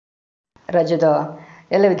ರಾಜ್ಯದ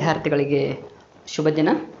ಎಲ್ಲ ವಿದ್ಯಾರ್ಥಿಗಳಿಗೆ ಶುಭ ದಿನ.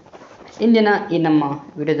 ಇಂದಿನ ಈ ನಮ್ಮ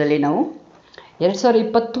ವಿಡಿಯೋದಲ್ಲಿ ನಾವು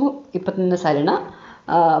 2020-21 ಸಾಲಿನ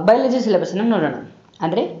ಬಯಾಲಜಿ ಸಿಲೆಬಸ್ಸನ್ನು ನೋಡೋಣ.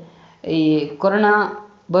 ಅಂದರೆ ಈ ಕೊರೋನಾ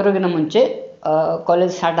ಬರೋಗಿನ ಮುಂಚೆ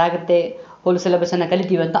ಕಾಲೇಜ್ ಸ್ಟಾರ್ಟ್ ಆಗುತ್ತೆ, ಹೋಲ್ ಸಿಲೆಬಸ್ಸನ್ನು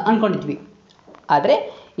ಕಲಿತೀವಿ ಅಂತ ಅಂದ್ಕೊಂಡಿದ್ವಿ. ಆದರೆ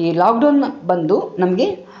ಈ ಲಾಕ್ಡೌನ್ ಬಂದು ನಮಗೆ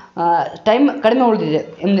ಟೈಮ್ ಕಡಿಮೆ ಉಳಿದಿದೆ.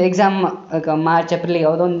 ಒಂದು ಎಕ್ಸಾಮ್ ಮಾರ್ಚ್ ಏಪ್ರಿಲ್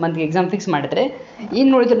ಯಾವುದೋ ಒಂದು ಮಂತ್ಗೆ ಎಕ್ಸಾಮ್ ಫಿಕ್ಸ್ ಮಾಡಿದ್ರೆ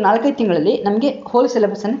ಇನ್ನುಳಿದಿರೋ 4-5 ತಿಂಗಳಲ್ಲಿ ನಮಗೆ ಹೋಲ್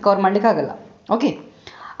ಸಿಲೆಬಸ್ಸನ್ನು ಕವರ್ ಮಾಡಲಿಕ್ಕಾಗಲ್ಲ. ಓಕೆ,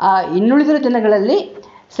 ಇನ್ನುಳಿದಿರೋ ದಿನಗಳಲ್ಲಿ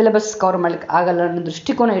ಸಿಲೆಬಸ್ ಕವರ್ ಮಾಡಲಿಕ್ಕೆ ಆಗಲ್ಲ ಅನ್ನೋ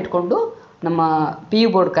ದೃಷ್ಟಿಕೋನ ಇಟ್ಕೊಂಡು ನಮ್ಮ PU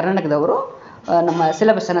ಬೋರ್ಡ್ ಕರ್ನಾಟಕದವರು ನಮ್ಮ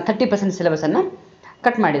ಸಿಲೆಬಸ್ಸನ್ನು 30% ಸಿಲೆಬಸ್ಸನ್ನು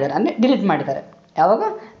ಕಟ್ ಮಾಡಿದ್ದಾರೆ, ಅಂದರೆ ಡಿಲೀಟ್ ಮಾಡಿದ್ದಾರೆ. ಯಾವಾಗ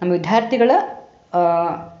ನಮ್ಮ ವಿದ್ಯಾರ್ಥಿಗಳ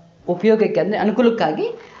ಉಪಯೋಗಕ್ಕೆ ಅಂದರೆ ಅನುಕೂಲಕ್ಕಾಗಿ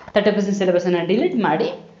 30% ಸಿಲೆಬಸ್ಸನ್ನು ಡಿಲೀಟ್ ಮಾಡಿ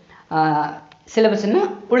ಸಿಲೆಬಸ್ಸನ್ನು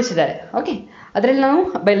ಉಳಿಸಿದ್ದಾರೆ. ಓಕೆ, ಅದರಲ್ಲಿ ನಾವು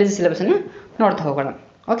ಬಯಾಲಜಿ ಸಿಲೆಬಸ್ಸನ್ನು ನೋಡ್ತಾ ಹೋಗೋಣ.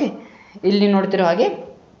 ಓಕೆ, ಇಲ್ಲಿ ನೋಡ್ತಿರೋ ಹಾಗೆ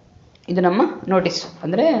ಇದು ನಮ್ಮ ನೋಟಿಸ್,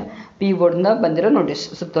 ಅಂದರೆ PU ಬೋರ್ಡಿಂದ ಬಂದಿರೋ ನೋಟಿಸ್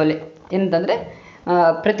ಸುತ್ತೋಲೆ. ಏನಂತಂದರೆ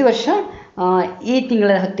ಪ್ರತಿ ವರ್ಷ ಈ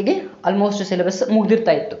ತಿಂಗಳ ಹೊತ್ತಿಗೆ ಆಲ್ಮೋಸ್ಟ್ ಸಿಲೆಬಸ್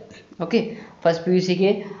ಮುಗ್ದಿರ್ತಾ ಇತ್ತು. ಓಕೆ, ಫಸ್ಟ್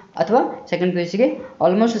PUCಗೆ ಅಥವಾ ಸೆಕೆಂಡ್ PUCಗೆ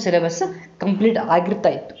ಆಲ್ಮೋಸ್ಟ್ ಸಿಲೆಬಸ್ ಕಂಪ್ಲೀಟ್ ಆಗಿರ್ತಾ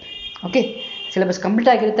ಇತ್ತು. ಓಕೆ, ಸಿಲೆಬಸ್ ಕಂಪ್ಲೀಟ್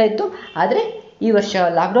ಆಗಿರ್ತಾ ಇತ್ತು. ಆದರೆ ಈ ವರ್ಷ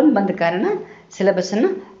ಲಾಕ್ಡೌನ್ ಬಂದ ಕಾರಣ ಸಿಲೆಬಸ್ಸನ್ನು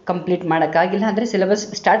ಕಂಪ್ಲೀಟ್ ಮಾಡೋಕ್ಕಾಗಿಲ್ಲ, ಅಂದರೆ ಸಿಲೆಬಸ್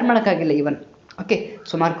ಸ್ಟಾರ್ಟ್ ಮಾಡೋಕ್ಕಾಗಿಲ್ಲ ಈವನ್. ಓಕೆ,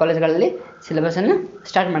 ಸುಮಾರು ಕಾಲೇಜ್ಗಳಲ್ಲಿ ಸಿಲೆಬಸ್ಸನ್ನು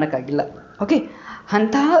ಸ್ಟಾರ್ಟ್ ಮಾಡೋಕ್ಕಾಗಿಲ್ಲ. ಓಕೆ,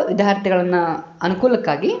 ಅಂತಹ ವಿದ್ಯಾರ್ಥಿಗಳನ್ನು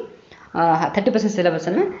ಅನುಕೂಲಕ್ಕಾಗಿ 30%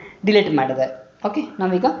 ಸಿಲೆಬಸ್ಸನ್ನು ಡಿಲೀಟ್ ಮಾಡಿದ್ದಾರೆ. ಓಕೆ,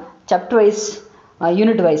 ನಾವೀಗ ಚಾಪ್ಟರ್ ವೈಸ್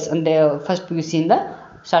ಯೂನಿಟ್ ವೈಸ್ ಅಂದರೆ ಫಸ್ಟ್ PUCಯಿಂದ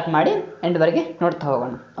ಸ್ಟಾರ್ಟ್ ಮಾಡಿ ಎಂಡ್ವರೆಗೆ ನೋಡ್ತಾ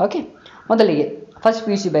ಹೋಗೋಣ. ಓಕೆ, ಮೊದಲಿಗೆ ಫಸ್ಟ್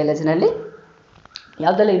PUC ಬಯಾಲಜಿನಲ್ಲಿ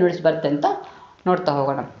ಯಾವುದೆಲ್ಲ ಯೂನಿಟ್ಸ್ ಬರುತ್ತೆ ಅಂತ ನೋಡ್ತಾ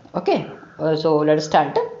ಹೋಗೋಣ. Okay, so let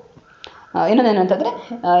start. ಇನ್ನೊಂದೇನಂತಂದರೆ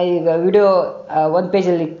ಈಗ ವಿಡಿಯೋ ಒಂದು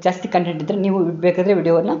ಪೇಜಲ್ಲಿ ಜಾಸ್ತಿ ಕಂಟೆಂಟ್ ಇದ್ದರೆ ನೀವು ಬೇಕಾದರೆ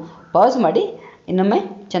ವಿಡಿಯೋವನ್ನು ಪಾಸ್ ಮಾಡಿ ಇನ್ನೊಮ್ಮೆ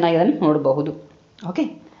ಚೆನ್ನಾಗಿ ಅದನ್ನು ನೋಡಬಹುದು. ಓಕೆ,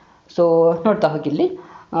 ಸೊ ನೋಡ್ತಾ ಹೋಗಿಲ್ಲಿ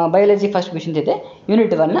ಬಯಾಲಜಿ ಫಸ್ಟ್ PUC ಇದೆ.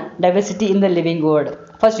 Unit 1 diversity in the living world.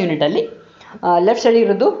 First ಯೂನಿಟಲ್ಲಿ left side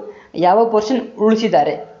ಇರೋದು ಯಾವ ಪೋರ್ಷನ್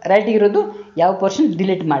ಉಳಿಸಿದ್ದಾರೆ, ರೈಟಿಗೆ ಇರೋದು ಯಾವ ಪೋರ್ಷನ್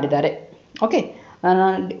ಡಿಲೀಟ್ ಮಾಡಿದ್ದಾರೆ. ಓಕೆ,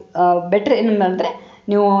 ಬೆಟ್ರ್ ಏನಂದರೆ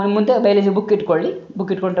ನೀವು ಮುಂದೆ ಬಯಾಲಜಿ ಬುಕ್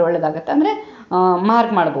ಇಟ್ಕೊಂಡ್ರೆ ಒಳ್ಳೆಯದಾಗುತ್ತೆ. ಅಂದರೆ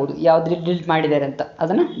ಮಾರ್ಕ್ ಮಾಡ್ಬೋದು ಯಾವುದು ಡಿಲೀಟ್ ಮಾಡಿದ್ದಾರೆ ಅಂತ,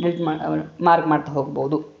 ಅದನ್ನು ಮಾರ್ಕ್ ಮಾಡ್ತಾ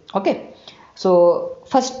ಹೋಗ್ಬೋದು. Okay, so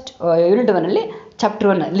first unit 1ಅಲ್ಲಿ chapter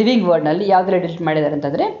 1 living ವರ್ಡ್ನಲ್ಲಿ ಯಾವುದೆಲ್ಲ ಡಿಲೀಟ್ ಮಾಡಿದ್ದಾರೆ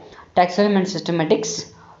ಅಂತಂದರೆ taxonomy and ಸಿಸ್ಟಮ್ಯಾಟಿಕ್ಸ್,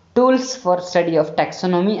 tools for study of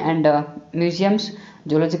taxonomy and museums,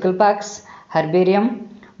 ಜೂಲಾಜಿಕಲ್ parks, herbarium,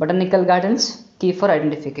 botanical gardens, key for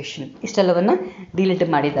identification. ಇಷ್ಟೆಲ್ಲವನ್ನು delete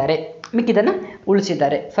ಮಾಡಿದ್ದಾರೆ, ಮಿಕ್ಕಿದ್ದನ್ನು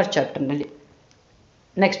ಉಳಿಸಿದ್ದಾರೆ ಫಸ್ಟ್ ಚಾಪ್ಟರ್ನಲ್ಲಿ.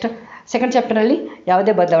 ನೆಕ್ಸ್ಟ್ ಸೆಕೆಂಡ್ ಚಾಪ್ಟರ್ನಲ್ಲಿ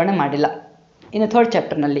ಯಾವುದೇ ಬದಲಾವಣೆ ಮಾಡಿಲ್ಲ. ಇನ್ನು third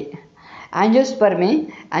ಚಾಪ್ಟರ್ನಲ್ಲಿ ಆಂಜಿಯೋಸ್ಪರ್ಮಿ,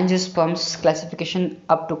 ಆಂಜಿಯೋಸ್ಪರ್ಮ್ಸ್ classification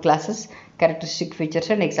up to classes, characteristic features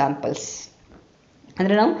and examples.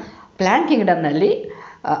 ಅಂದರೆ ನಾವು ಪ್ಲಾಂಟ್ ಕಿಂಗ್ಡಮ್ನಲ್ಲಿ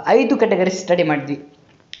 5 ಕ್ಯಾಟಗರೀಸ್ ಸ್ಟಡಿ ಮಾಡಿದ್ವಿ.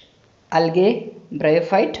 ಅಲ್ಗೆ,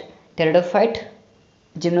 bryophyte, pteridophyte,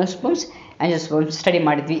 gymnosperms, ಆಂಜಿಯೋಸ್ಪರ್ಮ್ಸ್ study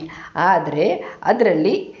ಮಾಡಿದ್ವಿ. ಆದರೆ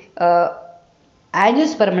ಅದರಲ್ಲಿ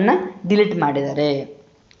ಆಂಜಿಯೋಸ್ಪರ್ಮನ್ನು ಡಿಲೀಟ್ ಮಾಡಿದ್ದಾರೆ.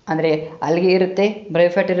 ಅಂದರೆ ಅಲ್ಗೆ ಇರುತ್ತೆ,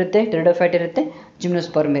 ಬ್ರಯೋಫೈಟ್ ಇರುತ್ತೆ, ಟೆರಿಡೋಫೈಟ್ ಇರುತ್ತೆ,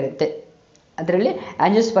 ಜಿಮ್ನೋಸ್ಪರ್ಮ್ ಇರುತ್ತೆ. ಅದರಲ್ಲಿ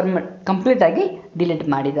ಆಂಜಿಯೋಸ್ಪರ್ಮ್ ಕಂಪ್ಲೀಟಾಗಿ ಡಿಲೀಟ್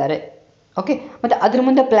ಮಾಡಿದ್ದಾರೆ. ಓಕೆ, ಮತ್ತು ಅದ್ರ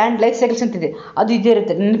ಮುಂದೆ ಪ್ಲಾಂಟ್ ಲೈಫ್ ಸೈಕಲ್ಸ್ ಅಂತಿದೆ, ಅದು ಇದೇ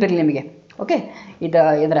ಇರುತ್ತೆ, ನೆನಪಿರಲಿ ನಿಮಗೆ. ಓಕೆ,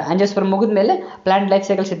 ಇದರ ಆಂಜಿಯೋಸ್ಪರ್ಮ್ ಮುಗಿದ ಮೇಲೆ ಪ್ಲಾಂಟ್ ಲೈಫ್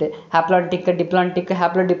ಸೈಕಲ್ಸ್ ಇದೆ, ಹ್ಯಾಪ್ಲಾಂಟಿಕ್, ಡಿಪ್ಲಾಂಟಿಕ್,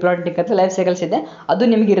 ಹ್ಯಾಪ್ಲೋಡಿಪ್ಲಾಂಟಿಕ್ ಅಂತ ಲೈಫ್ ಸೈಕಲ್ಸ್ ಇದೆ, ಅದು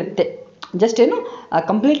ನಿಮಗಿರುತ್ತೆ. ಜಸ್ಟ್ ಏನು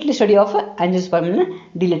ಕಂಪ್ಲೀಟ್ಲಿ ಸ್ಟಡಿ ಆಫ್ ಆಂಜಿಯೋಸ್ಪರ್ಮನ್ನು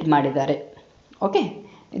ಡಿಲೀಟ್ ಮಾಡಿದ್ದಾರೆ. ಓಕೆ,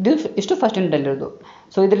 ಇಷ್ಟು ಫಸ್ಟ್ ಯೂನಿಟಲ್ಲಿರೋದು.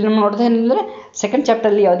 ಸೊ ಇದರಲ್ಲಿ ನಮ್ಮ ನೋಡ್ತಾ ಏನಂದರೆ ಸೆಕೆಂಡ್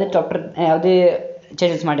ಚಾಪ್ಟರಲ್ಲಿ ಯಾವುದೇ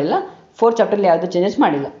ಚೇಂಜಸ್ ಮಾಡಿಲ್ಲ, ಫೋರ್ತ್ ಚಾಪ್ಟರಲ್ಲಿ ಯಾವುದೇ ಚೇಂಜಸ್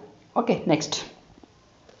ಮಾಡಿಲ್ಲ. ಓಕೆ, ನೆಕ್ಸ್ಟ್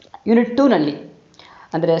ಯೂನಿಟ್ 2ನಲ್ಲಿ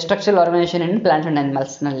ಅಂದರೆ structural organisation in plants and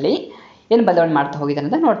ಆನಿಮಲ್ಸ್ನಲ್ಲಿ ಏನು ಬದಲಾವಣೆ ಮಾಡ್ತಾ ಹೋಗಿದ್ದಾರೆ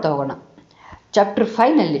ಅಂತ ನೋಡ್ತಾ ಹೋಗೋಣ. Chapter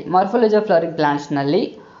 5ನಲ್ಲಿ morphology of flowering ಪ್ಲಾಂಟ್ಸ್ನಲ್ಲಿ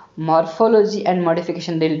morphology and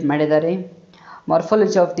modification delete ಮಾಡಿದ್ದಾರೆ.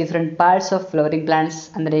 Morphology of different parts of flowering plants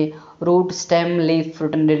ಅಂದರೆ ರೂಟ್, ಸ್ಟೆಮ್, ಲೀಫ್,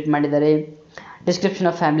 ಫ್ರೂಟನ್ನು ಡಿಲೀಟ್ ಮಾಡಿದ್ದಾರೆ. ಡಿಸ್ಕ್ರಿಪ್ಷನ್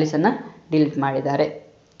ಆಫ್ ಫ್ಯಾಮಿಲೀಸನ್ನು ಡಿಲೀಟ್ ಮಾಡಿದ್ದಾರೆ.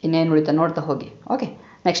 ಇನ್ನೇನು ಉಳಿತಾ ನೋಡ್ತಾ ಹೋಗಿ. Okay,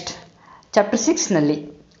 next chapter 6ನಲ್ಲಿ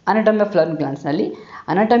anatomy of flowering ಪ್ಲಾಂಟ್ಸ್ನಲ್ಲಿ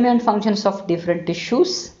anatomy and functions of different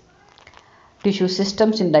tissue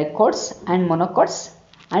systems in dicots and ಮೊನೊಕಾಟ್ಸ್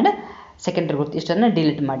and secondary growth, ಇಷ್ಟನ್ನು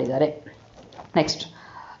delete ಮಾಡಿದ್ದಾರೆ. Next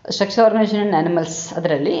structure organisation ಇನ್ animals,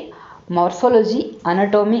 ಅದರಲ್ಲಿ morphology,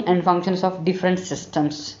 anatomy and functions of different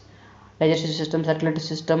systems, digestive system, circulatory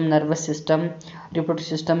system, nervous system, reproductive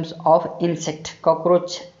systems of insect,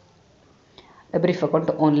 cockroach, brief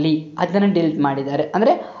account only, ಅದನ್ನು delete ಮಾಡಿದ್ದಾರೆ.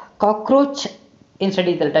 ಅಂದರೆ cockroach ಏನು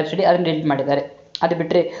study ಇತ್ತಲ್ಲ, type study, ಅದನ್ನು delete ಮಾಡಿದ್ದಾರೆ. ಅದು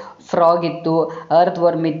ಬಿಟ್ಟರೆ ಫ್ರಾಗ್ ಇತ್ತು, ಅರ್ತ್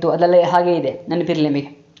ವರ್ಮ್ ಇತ್ತು, ಅದೆಲ್ಲ ಹಾಗೇ ಇದೆ, ನೆನಪಿರಲಿ ನಿಮಗೆ.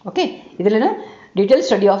 Okay, ಇದರಲ್ಲಿನ detail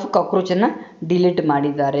study of ಕಾಕ್ರೋಚನ್ನು delete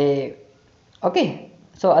ಮಾಡಿದ್ದಾರೆ. ಓಕೆ,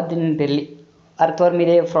 ಸೊ ಅದು ನೆನಪಿರಲಿ. ಅರ್ತ್ ವರ್ಮ್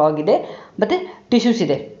ಇದೆ, ಫ್ರಾಗ್ ಇದೆ, ಮತ್ತು ಟಿಶ್ಯೂಸ್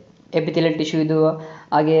ಇದೆ. ಎಪಿಥೆಲಿಯಲ್ ಟಿಶ್ಯೂ ಇದು,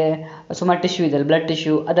 ಹಾಗೆ ಸುಮಾರು ಟಿಶ್ಯೂ ಇದೆ, ಬ್ಲಡ್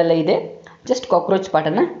ಟಿಶ್ಯೂ ಅದೆಲ್ಲ ಇದೆ. ಜಸ್ಟ್ ಕಾಕ್ರೋಚ್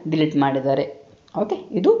ಪಾರ್ಟನ್ನು ಡಿಲೀಟ್ ಮಾಡಿದ್ದಾರೆ. ಓಕೆ,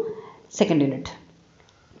 ಇದು second unit.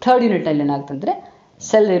 Third ಯೂನಿಟ್ನಲ್ಲಿ ಏನಾಗ್ತಂದರೆ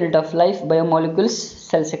cell unit of life, biomolecules,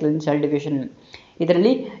 cell cycle, cell division.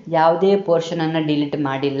 ಇದರಲ್ಲಿ ಯಾವುದೇ ಪೋರ್ಷನನ್ನು ಡಿಲೀಟ್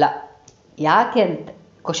ಮಾಡಿಲ್ಲ. ಯಾಕೆ ಅಂತ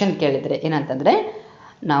ಕ್ವಶನ್ ಕೇಳಿದರೆ ಏನಂತಂದರೆ,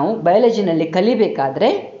 ನಾವು ಬಯಾಲಜಿನಲ್ಲಿ ಕಲಿಬೇಕಾದ್ರೆ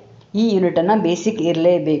ಈ ಯೂನಿಟನ್ನು ಬೇಸಿಕ್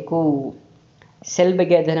ಇರಲೇಬೇಕು. ಸೆಲ್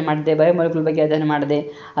ಬಗ್ಗೆ ಅಧ್ಯಯನ ಮಾಡಿದೆ, ಬಯೋಮಾಲಿಕ್ಯೂಲ್ ಬಗ್ಗೆ ಅಧ್ಯಯನ ಮಾಡಿದೆ,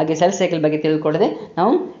 ಹಾಗೆ ಸೆಲ್ ಸೈಕಲ್ ಬಗ್ಗೆ ತಿಳ್ಕೊಳ್ಳದೆ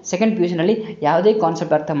ನಾವು ಸೆಕೆಂಡ್ PUCನಲ್ಲಿ ಯಾವುದೇ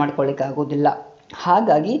ಕಾನ್ಸೆಪ್ಟ್ ಅರ್ಥ ಮಾಡ್ಕೊಳ್ಳಿಕ್ಕೆ ಆಗೋದಿಲ್ಲ.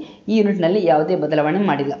 ಹಾಗಾಗಿ ಈ ಯೂನಿಟ್ನಲ್ಲಿ ಯಾವುದೇ ಬದಲಾವಣೆ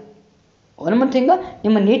ಮಾಡಿಲ್ಲ. ಒನ್ ಮೋರ್ ಥಿಂಗ್,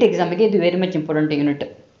 ನಿಮ್ಮ ನೀಟ್ ಎಕ್ಸಾಮಿಗೆ ಇದು very much important unit.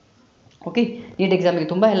 Okay, neat ಎಕ್ಸಾಮಿಗೆ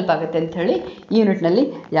ತುಂಬ ಹೆಲ್ಪ್ ಆಗುತ್ತೆ ಅಂತ ಹೇಳಿ ಈ ಯೂನಿಟ್ನಲ್ಲಿ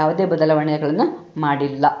ಯಾವುದೇ ಬದಲಾವಣೆಗಳನ್ನು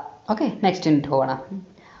ಮಾಡಿಲ್ಲ. ಓಕೆ, ನೆಕ್ಸ್ಟ್ ಯೂನಿಟ್ ಹೋಗೋಣ.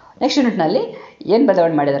 ನೆಕ್ಸ್ಟ್ ಯೂನಿಟ್ನಲ್ಲಿ ಏನು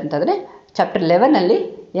ಬದಲಾವಣೆ ಮಾಡಿದ್ದಾರೆ ಅಂತಂದರೆ ಚಾಪ್ಟರ್ 11ನಲ್ಲಿ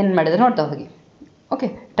ಏನು ಮಾಡಿದ್ದಾರೆ ನೋಡ್ತಾ ಹೋಗಿ. Okay,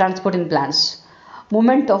 transport in plants,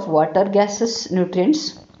 movement of water, gases, nutrients,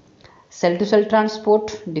 cell to sell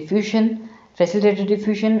transport, diffusion, facilitated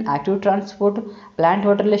diffusion, active transport, plant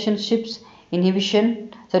water relationships, imbibition,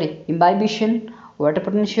 water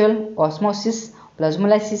potential, osmosis,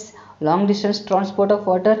 plasmolysis, long distance transport of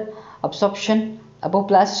water, absorption,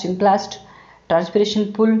 apoplast, synplast, transpiration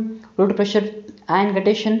pull, root pressure and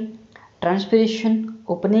guttation, transpiration,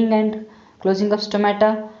 opening and closing of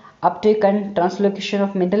stomata, uptake and translocation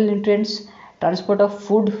of mineral nutrients, transport of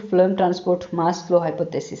food, phloem transport, mass flow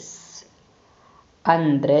hypothesis.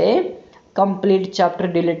 ಅಂದರೆ complete chapter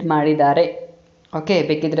delete ಮಾಡಿದ್ದಾರೆ. Okay,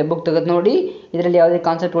 ಬೇಕಿದ್ರೆ book ತೆಗೆದು ನೋಡಿ, ಇದರಲ್ಲಿ ಯಾವುದೇ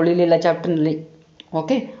concept ಉಳಿಲಿಲ್ಲ ಚಾಪ್ಟರ್ನಲ್ಲಿ.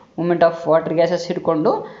 Okay, moment of water gases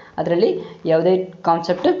ಹಿಡ್ಕೊಂಡು ಅದರಲ್ಲಿ ಯಾವುದೇ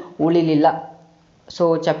concept ಉಳಿಲಿಲ್ಲ. So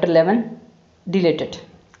chapter 11 deleted.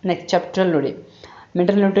 Next ಚಾಪ್ಟ್ರಲ್ಲಿ ನೋಡಿ,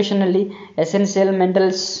 mineral ನ್ಯೂಟ್ರಿಷನಲ್ಲಿ essential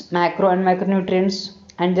minerals, macro and micronutrients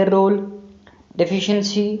and their roll,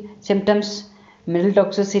 deficiency symptoms, mineral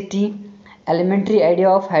toxicity, elementary idea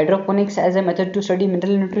of hydroponics as a method to study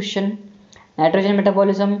mineral nutrition, nitrogen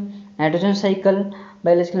metabolism, nitrogen cycle,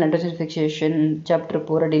 biological nitrogen fixation. Chapter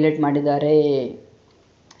ಪೂರ delete ಮಾಡಿದ್ದಾರೆ.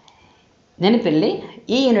 ನೆನಪಿರಲಿ,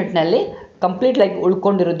 ಈ ಯೂನಿಟ್ನಲ್ಲಿ ಕಂಪ್ಲೀಟ್ಲಾಗಿ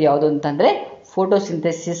ಉಳ್ಕೊಂಡಿರೋದು ಯಾವುದು ಅಂತಂದರೆ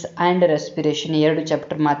photosynthesis and respiration, 2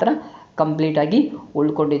 chapter ಮಾತ್ರ ಕಂಪ್ಲೀಟಾಗಿ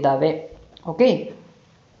ಉಳ್ಕೊಂಡಿದ್ದಾವೆ. Okay,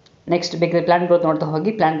 next ಬೇಕಿದ್ರೆ plant growth ನೋಡ್ತಾ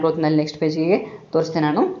ಹೋಗಿ. ಪ್ಲಾಂಟ್ ಗ್ರೋತ್ನಲ್ಲಿ ನೆಕ್ಸ್ಟ್ ಪೇಜಿಗೆ ತೋರಿಸ್ತೇನೆ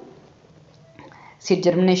ನಾನು. seed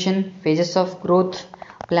germination, phases of growth,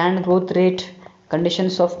 plant growth rate,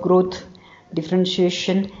 conditions of growth,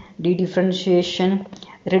 differentiation, de-differentiation,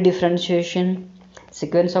 redifferentiation,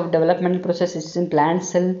 sequence of developmental processes in plant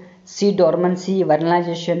cell, seed dormancy,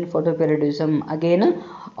 vernalization, photoperiodism. Again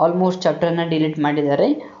almost ಚಾಪ್ಟರ್ನ delete ಮಾಡಿದ್ದಾರೆ.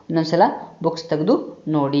 ಇನ್ನೊಂದ್ಸಲ books ತೆಗೆದು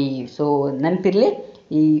ನೋಡಿ. So ನೆನಪಿರಲಿ,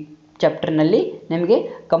 ಈ ಚಾಪ್ಟರ್ನಲ್ಲಿ ನಿಮಗೆ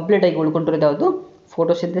ಕಂಪ್ಲೀಟಾಗಿ ಉಳ್ಕೊಂಡಿರೋದು ಯಾವುದು,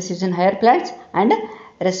 photosynthesis in higher plants and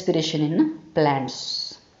respiration in plants.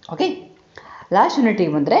 Okay, last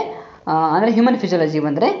ಯೂನಿಟಿಗೆ ಬಂದರೆ ಅಂದರೆ ಹ್ಯೂಮನ್ ಫಿಸಿಯಾಲಜಿ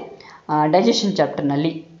ಬಂದರೆ ಡೈಜೆಷನ್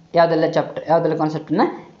ಚಾಪ್ಟರ್ನಲ್ಲಿ ಯಾವುದೆಲ್ಲ ಕಾನ್ಸೆಪ್ಟನ್ನು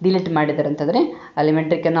ಡಿಲೀಟ್ ಮಾಡಿದ್ದಾರೆ ಅಂತಂದರೆ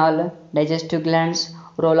ಅಲಿಮೆಂಟ್ರಿ canal, digestive glands,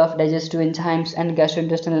 role of digestive enzymes and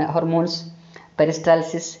ಗ್ಯಾಸ್ಟ್ರೋಇಂಟೆಸ್ಟೈನಲ್ hormones,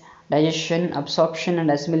 ಪೆರಿಸ್ಟಾಲ್ಸಿಸ್, digestion, absorption and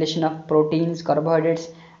assimilation of proteins, carbohydrates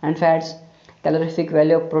and fats, calorific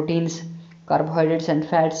value of proteins, carbohydrates and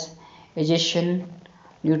fats, digestion,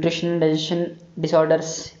 nutrition and digestion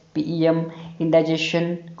disorders, PEM, indigestion,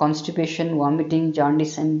 constipation, vomiting,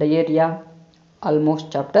 jaundice and diarrhea. Almost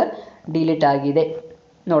chapter delete ಆಗಿದೆ.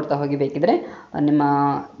 ನೋಡ್ತಾ ಹೋಗಿ, ಬೇಕಿದ್ರೆ ನಿಮ್ಮ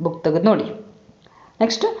book ತೆಗೆದು ನೋಡಿ.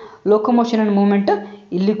 Next locomotion and movement,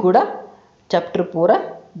 ಇಲ್ಲಿ ಕೂಡ chapter ಪೂರ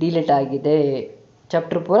ಡಿಲೀಟ್ ಆಗಿದೆ.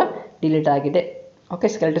 Okay,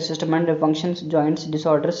 skeletal system and functions, joints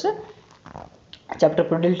disorders chapter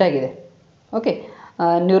ಪೂರ ಡಿಲೀಟ್ ಆಗಿದೆ. Okay,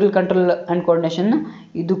 neural control and coordination,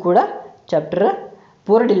 ಇದು ಕೂಡ ಚಾಪ್ಟರ್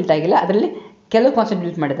ಪೂರ ಡಿಲೀಟ್ ಆಗಿಲ್ಲ. ಅದರಲ್ಲಿ ಕೆಲವು ಕಾನ್ಸೆಪ್ಟ್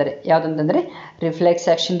ಡಿಲೀಟ್ ಮಾಡಿದ್ದಾರೆ. ಯಾವುದಂತಂದರೆ ರಿಫ್ಲೆಕ್ಸ್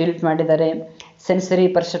ಆ್ಯಕ್ಷನ್ ಡಿಲೀಟ್ ಮಾಡಿದ್ದಾರೆ, ಸೆನ್ಸರಿ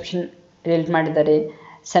ಪರ್ಸೆಪ್ಷನ್ ಡಿಲೀಟ್ ಮಾಡಿದ್ದಾರೆ,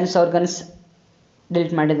 ಸೆನ್ಸ್ ಆರ್ಗನ್ಸ್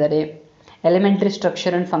ಡಿಲೀಟ್ ಮಾಡಿದ್ದಾರೆ, elementary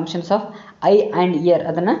structure and functions of I and year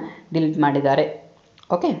ಅದನ್ನು ಡಿಲೀಟ್ ಮಾಡಿದ್ದಾರೆ.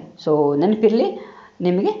 ಓಕೆ, ಸೊ ನೆನಪಿರಲಿ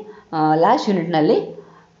ನಿಮಗೆ, last ಯೂನಿಟ್ನಲ್ಲಿ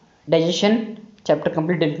digestion chapter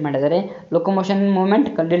complete delete ಮಾಡಿದ್ದಾರೆ, ಲೊಕೊಮೋಷನ್ ಮೂವ್ಮೆಂಟ್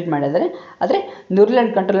ಡಿಲೀಟ್ ಮಾಡಿದ್ದಾರೆ, ಆದರೆ ನ್ಯೂರಲ್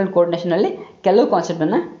ಆ್ಯಂಡ್ ಕಂಟ್ರೋಲ್ ಆ್ಯಂಡ್ ಕೋಆರ್ಡಿನೇಷನಲ್ಲಿ ಕೆಲವು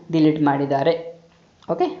ಕಾನ್ಸೆಪ್ಟನ್ನು ಡಿಲೀಟ್ ಮಾಡಿದ್ದಾರೆ.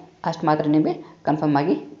 ಓಕೆ, ಅಷ್ಟು ಮಾತ್ರ ನಿಮಗೆ ಕನ್ಫರ್ಮ್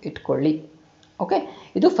ಆಗಿ ಇಟ್ಕೊಳ್ಳಿ. ಓಕೆ,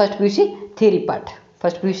 ಇದು ಫಸ್ಟ್ PUC ಥಿಯರಿ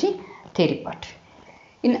ಪಾರ್ಟ್.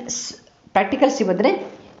 ಇನ್ನು ಪ್ರಾಕ್ಟಿಕಲ್ಸಿಗೆ ಬಂದರೆ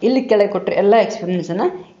ಇಲ್ಲಿ ಕೆಳಗೆ ಕೊಟ್ಟರೆ ಎಲ್ಲ ಎಕ್ಸ್ಪೀರಿಯನ್ಸನ್ನು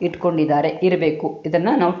ಇರಬೇಕು.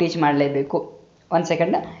 ಇದನ್ನು ನಾವು ಟೀಚ್ ಮಾಡಲೇಬೇಕು. 1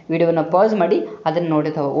 ಸೆಕೆಂಡ್ ವಿಡಿಯೋವನ್ನು ಪಾಸ್ ಮಾಡಿ ಅದನ್ನು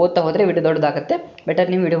ಓದ್ತಾ ಹೋದರೆ ವಿಡಿಯೋ ದೊಡ್ಡದಾಗುತ್ತೆ. ಬೆಟರ್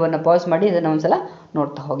ನೀವು ವಿಡಿಯೋವನ್ನು ಪಾಸ್ ಮಾಡಿ ಅದನ್ನು ಒಂದ್ಸಲ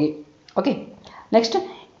ನೋಡ್ತಾ ಹೋಗಿ. ಓಕೆ, ನೆಕ್ಸ್ಟ್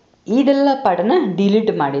ಇದೆಲ್ಲ ಪಾರ್ಟನ್ನು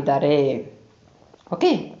ಡಿಲೀಟ್ ಮಾಡಿದ್ದಾರೆ.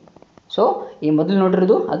 ಓಕೆ, ಸೊ ಈ ಮೊದಲು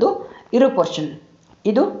ನೋಡಿರೋದು ಅದು ಇರೋ ಪೋರ್ಷನ್,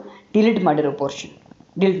 ಇದು ಡಿಲೀಟ್ ಮಾಡಿರೋ ಪೋರ್ಷನ್.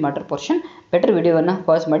 ಡಿಲೀಟ್ ಮಾಡಿರೋ ಪೋರ್ಷನ್. ಬೆಟರ್ ವಿಡಿಯೋವನ್ನು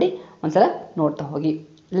ಪಾಸ್ ಮಾಡಿ ಒಂದ್ಸಲ ನೋಡ್ತಾ ಹೋಗಿ.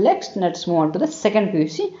 Let's move on to the second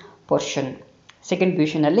PUC portion. Second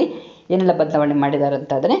PUCನಲ್ಲಿ ಏನೆಲ್ಲ ಬದಲಾವಣೆ ಮಾಡಿದ್ದಾರೆ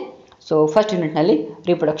ಅಂತಾದರೆ, ಸೊ ಫಸ್ಟ್ ಯೂನಿಟ್ನಲ್ಲಿ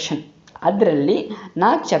ರಿಪ್ರೊಡಕ್ಷನ್, ಅದರಲ್ಲಿ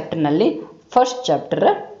 4 ಚಾಪ್ಟರ್ನಲ್ಲಿ ಫಸ್ಟ್ ಚಾಪ್ಟರ್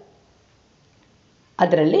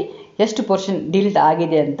ಅದರಲ್ಲಿ ಎಷ್ಟು ಪೋರ್ಷನ್ ಡಿಲೀಟ್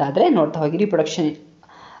ಆಗಿದೆ ಅಂತಾದರೆ ನೋಡ್ತಾ ಹೋಗಿ. Reproduction,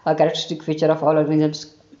 characteristic feature of all organisms,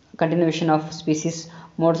 continuation of species,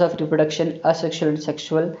 modes of reproduction, asexual and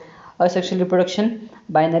sexual, asexual reproduction,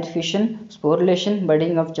 binary fission, sporulation,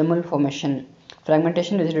 budding of gemmal formation,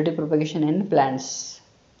 fragmentation, vegetative propagation in plants.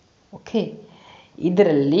 Okay,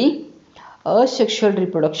 ಇದರಲ್ಲಿ asexual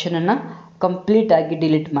reproduction ಅನ್ನು complete ಆಗಿ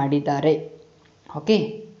delete ಮಾಡಿದ್ದಾರೆ. Okay,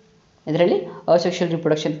 ಇದರಲ್ಲಿ asexual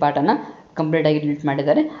reproduction ಪಾರ್ಟನ್ನು complete ಆಗಿ delete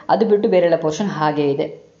ಮಾಡಿದ್ದಾರೆ. ಅದು ಬಿಟ್ಟು ಬೇರೆಲ್ಲ ಪೋರ್ಷನ್ ಹಾಗೇ ಇದೆ.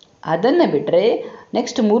 ಅದನ್ನು ಬಿಟ್ಟರೆ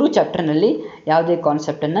ನೆಕ್ಸ್ಟ್ 3 ಚಾಪ್ಟರ್ನಲ್ಲಿ ಯಾವುದೇ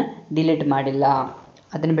ಕಾನ್ಸೆಪ್ಟನ್ನು ಡಿಲೀಟ್ ಮಾಡಿಲ್ಲ.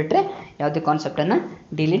 ಅದನ್ನು ಬಿಟ್ಟರೆ ಯಾವುದೇ ಕಾನ್ಸೆಪ್ಟನ್ನು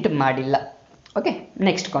ಡಿಲೀಟ್ ಮಾಡಿಲ್ಲ. ಓಕೆ,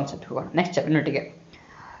 ನೆಕ್ಸ್ಟ್ ಕಾನ್ಸೆಪ್ಟ್ ಹೋಗೋಣ. ನೆಕ್ಸ್ಟ್ ಯೂನಿಟ್ಗೆ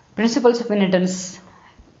principles of inheritance,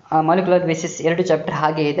 molecular basis 2 chapter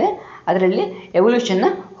ಹಾಗೇ ಇದೆ. ಅದರಲ್ಲಿ ಎವಲ್ಯೂಷನ್ನ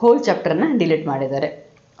ಹೋಲ್ ಚಾಪ್ಟರನ್ನು ಡಿಲೀಟ್ ಮಾಡಿದ್ದಾರೆ.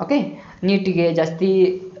 ಓಕೆ, ನೀಟಿಗೆ ಜಾಸ್ತಿ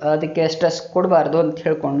ಅದಕ್ಕೆ ಸ್ಟ್ರೆಸ್ ಕೊಡಬಾರ್ದು ಅಂತ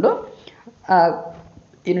ಹೇಳಿಕೊಂಡು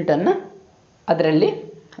ಯೂನಿಟನ್ನು ಅದರಲ್ಲಿ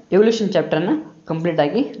ಎವಲ್ಯೂಷನ್ ಚಾಪ್ಟರನ್ನು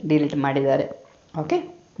ಕಂಪ್ಲೀಟಾಗಿ ಡಿಲೀಟ್ ಮಾಡಿದ್ದಾರೆ. ಓಕೆ,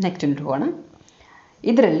 ನೆಕ್ಸ್ಟ್ ಯೂನಿಟ್ ಹೋಗೋಣ.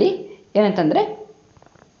 ಇದರಲ್ಲಿ ಏನಂತಂದರೆ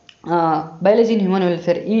ಬಯಾಲಜಿ ಇನ್ ಹ್ಯೂಮನ್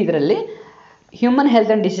ವೆಲ್ಫೇರ್, ಈ ಇದರಲ್ಲಿ ಹ್ಯೂಮನ್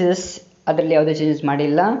ಹೆಲ್ತ್ ಆ್ಯಂಡ್ ಡಿಸೀಸಸ್ ಅದರಲ್ಲಿ ಯಾವುದೇ ಚೇಂಜಸ್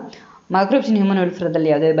ಮಾಡಿಲ್ಲ. ಮೈಕ್ರೋಬ್ಸ್ ಇನ್ ಹ್ಯೂಮನ್ ವೆಲ್ಫೇರ್ದಲ್ಲಿ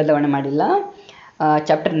ಯಾವುದೇ ಬದಲಾವಣೆ ಮಾಡಿಲ್ಲ.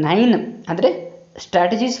 ಚಾಪ್ಟರ್ 9 ಅಂದರೆ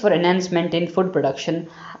strategies for enhancement in food production,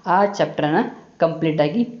 ಆ ಚಾಪ್ಟರನ್ನು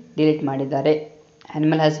ಕಂಪ್ಲೀಟಾಗಿ ಡಿಲೀಟ್ ಮಾಡಿದ್ದಾರೆ.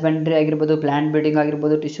 ಆ್ಯನಿಮಲ್ ಹಸ್ಬೆಂಡ್ರಿ ಆಗಿರ್ಬೋದು, ಪ್ಲ್ಯಾಂಟ್ ಬ್ರೀಡಿಂಗ್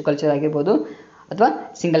ಆಗಿರ್ಬೋದು, ಟಿಶ್ಯೂ ಕಲ್ಚರ್ ಆಗಿರ್ಬೋದು, ಅಥವಾ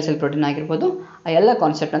ಸಿಂಗಲ್ ಸೆಲ್ ಪ್ರೋಟೀನ್ ಆಗಿರ್ಬೋದು, ಆ ಎಲ್ಲ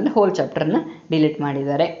ಕಾನ್ಸೆಪ್ಟ್ ಅಂದರೆ ಹೋಲ್ ಚಾಪ್ಟರನ್ನು ಡಿಲೀಟ್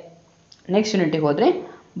ಮಾಡಿದ್ದಾರೆ. ನೆಕ್ಸ್ಟ್ ಯೂನಿಟಿಗೆ ಹೋದರೆ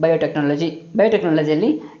ಬಯೋಟೆಕ್ನಾಲಜಿ.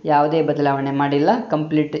 ಬಯೋಟೆಕ್ನಾಲಜಿಯಲ್ಲಿ ಯಾವುದೇ ಬದಲಾವಣೆ ಮಾಡಿಲ್ಲ.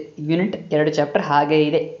 ಕಂಪ್ಲೀಟ್ ಯೂನಿಟ್ 2 ಚಾಪ್ಟರ್ ಹಾಗೇ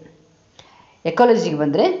ಇದೆ. ಎಕಾಲಜಿಗೆ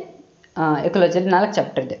ಬಂದರೆ ಎಕಾಲಜಿಯಲ್ಲಿ 4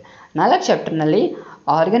 ಚಾಪ್ಟರ್ ಇದೆ. 4 ಚಾಪ್ಟರ್ನಲ್ಲಿ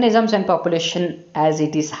organisms and population as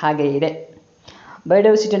it is ಹಾಗೇ ಇದೆ.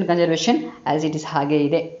 Biodiversity and conservation as it is ಹಾಗೇ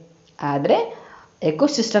ಇದೆ. ಆದರೆ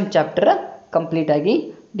ಎಕೋಸಿಸ್ಟಮ್ ಚಾಪ್ಟರ್ ಕಂಪ್ಲೀಟಾಗಿ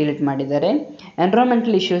ಡಿಲೀಟ್ ಮಾಡಿದ್ದಾರೆ.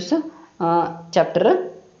 ಎನ್ವಿರಾನ್ಮೆಂಟಲ್ ಇಶ್ಯೂಸ್ ಚಾಪ್ಟರ್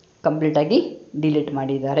ಕಂಪ್ಲೀಟಾಗಿ ಡಿಲೀಟ್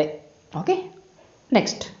ಮಾಡಿದ್ದಾರೆ. ಓಕೆ,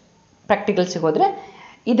 ನೆಕ್ಸ್ಟ್ ಪ್ರಾಕ್ಟಿಕಲ್ಸಿಗೆ ಹೋದರೆ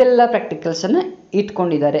ಇದೆಲ್ಲ ಪ್ರಾಕ್ಟಿಕಲ್ಸನ್ನು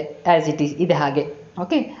ಇಟ್ಕೊಂಡಿದ್ದಾರೆ ಆ್ಯಸ್ ಇಟ್ ಈಸ್ ಇದೆ ಹಾಗೆ.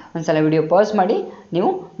 ಓಕೆ, ಒಂದ್ಸಲ ವಿಡಿಯೋ ಪಾಸ್ ಮಾಡಿ ನೀವು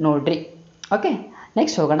ನೋಡ್ರಿ. ಓಕೆ,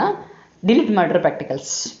 ನೆಕ್ಸ್ಟ್ ಹೋಗೋಣ. ಡಿಲೀಟ್ ಮಾಡಿರೋ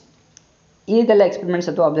ಪ್ರಾಕ್ಟಿಕಲ್ಸ್, ಇದೆಲ್ಲ ಎಕ್ಸ್ಪೆರಿಮೆಂಟ್ಸ್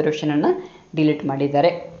ಅಥವಾ ಅಬ್ಸರ್ವೇಷನನ್ನು ಡಿಲೀಟ್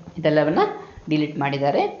ಮಾಡಿದ್ದಾರೆ. ಇದೆಲ್ಲವನ್ನು ಡಿಲೀಟ್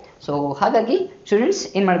ಮಾಡಿದ್ದಾರೆ. ಸೊ ಹಾಗಾಗಿ ಸ್ಟೂಡೆಂಟ್ಸ್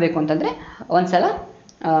ಏನು ಮಾಡಬೇಕು ಅಂತಂದರೆ, ಒಂದ್ಸಲ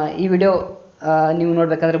ಈ ವಿಡಿಯೋ ನೀವು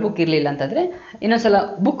ನೋಡಬೇಕಾದ್ರೆ ಬುಕ್ ಇರಲಿಲ್ಲ ಅಂತಂದರೆ ಇನ್ನೊಂದ್ಸಲ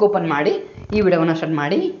ಬುಕ್ ಓಪನ್ ಮಾಡಿ ಈ ವಿಡಿಯೋವನ್ನು ಸ್ಟಾರ್ಟ್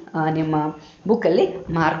ಮಾಡಿ ನಿಮ್ಮ ಬುಕ್ಕಲ್ಲಿ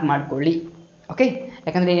ಮಾರ್ಕ್ ಮಾಡಿಕೊಳ್ಳಿ. ಓಕೆ,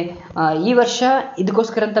 ಯಾಕಂದರೆ ಈ ವರ್ಷ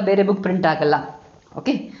ಇದಕ್ಕೋಸ್ಕರ ಅಂತ ಬೇರೆ ಬುಕ್ ಪ್ರಿಂಟ್ ಆಗಲ್ಲ.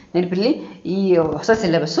 ಓಕೆ, ನೆನಪಿರಲಿ, ಈ ಹೊಸ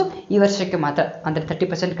ಸಿಲೆಬಸ್ಸು ಈ ವರ್ಷಕ್ಕೆ ಮಾತ್ರ, ಅಂದರೆ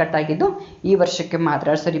 30% ಕಟ್ ಆಗಿದ್ದು ಈ ವರ್ಷಕ್ಕೆ ಮಾತ್ರ,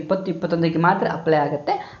 2020-21ಗೆ ಮಾತ್ರ ಅಪ್ಲೈ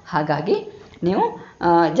ಆಗುತ್ತೆ. ಹಾಗಾಗಿ ನೀವು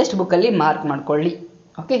ಜಸ್ಟ್ ಬುಕ್ಕಲ್ಲಿ ಮಾರ್ಕ್ ಮಾಡ್ಕೊಳ್ಳಿ.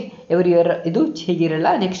 ಓಕೆ, ಎವ್ರಿ ಇಯರ್ ಇದು ಹೀಗಿರಲ್ಲ,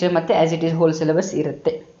 ನೆಕ್ಸ್ಟ್ ಇಯರ್ ಮತ್ತೆ as it is hole syllabus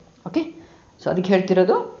ಇರುತ್ತೆ. ಓಕೆ, ಸೊ ಅದಕ್ಕೆ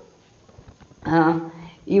ಹೇಳ್ತಿರೋದು,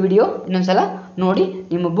 ಈ ವಿಡಿಯೋ ಇನ್ನೊಂದ್ಸಲ ನೋಡಿ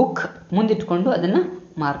ನಿಮ್ಮ ಬುಕ್ ಮುಂದಿಟ್ಕೊಂಡು ಅದನ್ನು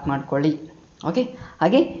ಮಾರ್ಕ್ ಮಾಡ್ಕೊಳ್ಳಿ. ಓಕೆ,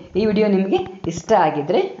 ಹಾಗೆ ಈ ವಿಡಿಯೋ ನಿಮಗೆ ಇಷ್ಟ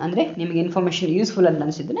ಆಗಿದ್ದರೆ, ಅಂದರೆ ನಿಮಗೆ ಇನ್ಫಾರ್ಮೇಷನ್ ಯೂಸ್ಫುಲ್ ಅಂತ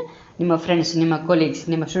ಅನಿಸಿದರೆ ನಿಮ್ಮ ಫ್ರೆಂಡ್ಸ್, ನಿಮ್ಮ ಕೊಲೀಗ್ಸ್,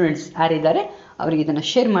 ನಿಮ್ಮ ಸ್ಟೂಡೆಂಟ್ಸ್ ಯಾರಿದ್ದಾರೆ ಅವರಿಗೆ ಇದನ್ನು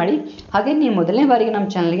ಶೇರ್ ಮಾಡಿ. ಹಾಗೆ ನೀವು ಮೊದಲನೇ ಬಾರಿಗೆ ನಮ್ಮ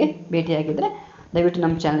ಚಾನಲ್ಗೆ ಭೇಟಿಯಾಗಿದ್ದರೆ ದಯವಿಟ್ಟು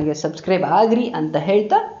ನಮ್ಮ ಚಾನಲ್ಗೆ ಸಬ್ಸ್ಕ್ರೈಬ್ ಆಗಿರಿ ಅಂತ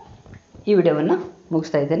ಹೇಳ್ತಾ ಈ ವಿಡಿಯೋವನ್ನು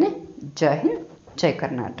ಮುಗಿಸ್ತಾ ಇದ್ದೇನೆ. ಜೈ ಹಿಂದ್, ಜೈ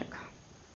ಕರ್ನಾಟಕ.